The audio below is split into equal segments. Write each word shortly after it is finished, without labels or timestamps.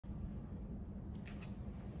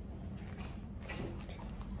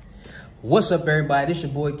What's up, everybody? This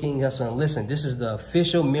your boy King Hussle, and listen, this is the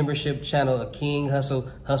official membership channel of King Hussle,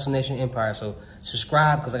 Hussle Nation Empire. So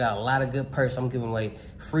subscribe because I got a lot of good perks. I'm giving away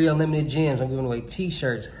free unlimited gems. I'm giving away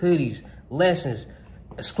t-shirts, hoodies, lessons,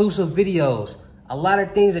 exclusive videos, a lot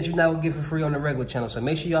of things that you're not gonna get for free on the regular channel. So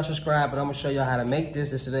make sure y'all subscribe, and I'm gonna show y'all how to make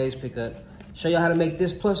this. This is today's pickup. Show y'all how to make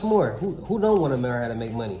this plus more. Who don't want to learn how to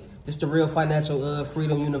make money? This is the real financial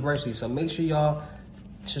freedom university. So make sure y'all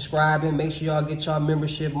subscribing. Make sure y'all get y'all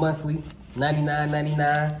membership monthly,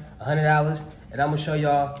 $99.99, $100, and I'm gonna show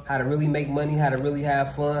y'all how to really make money, how to really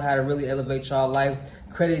have fun, how to really elevate y'all life.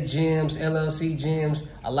 Credit gems, LLC gems,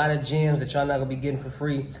 a lot of gems that y'all not gonna be getting for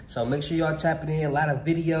free. So make sure y'all tapping in. A lot of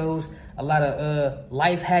videos, a lot of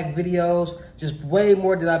life hack videos, just way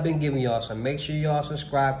more than I've been giving y'all. So make sure y'all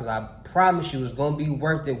subscribe, because I promise you it's gonna be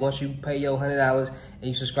worth it once you pay your $100 and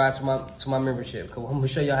you subscribe to my membership. Cause I'm gonna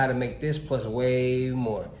show y'all how to make this plus way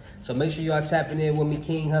more. So make sure y'all tapping in with me,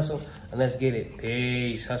 King Hussle, and let's get it.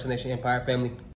 Peace, Hussle Nation Empire family.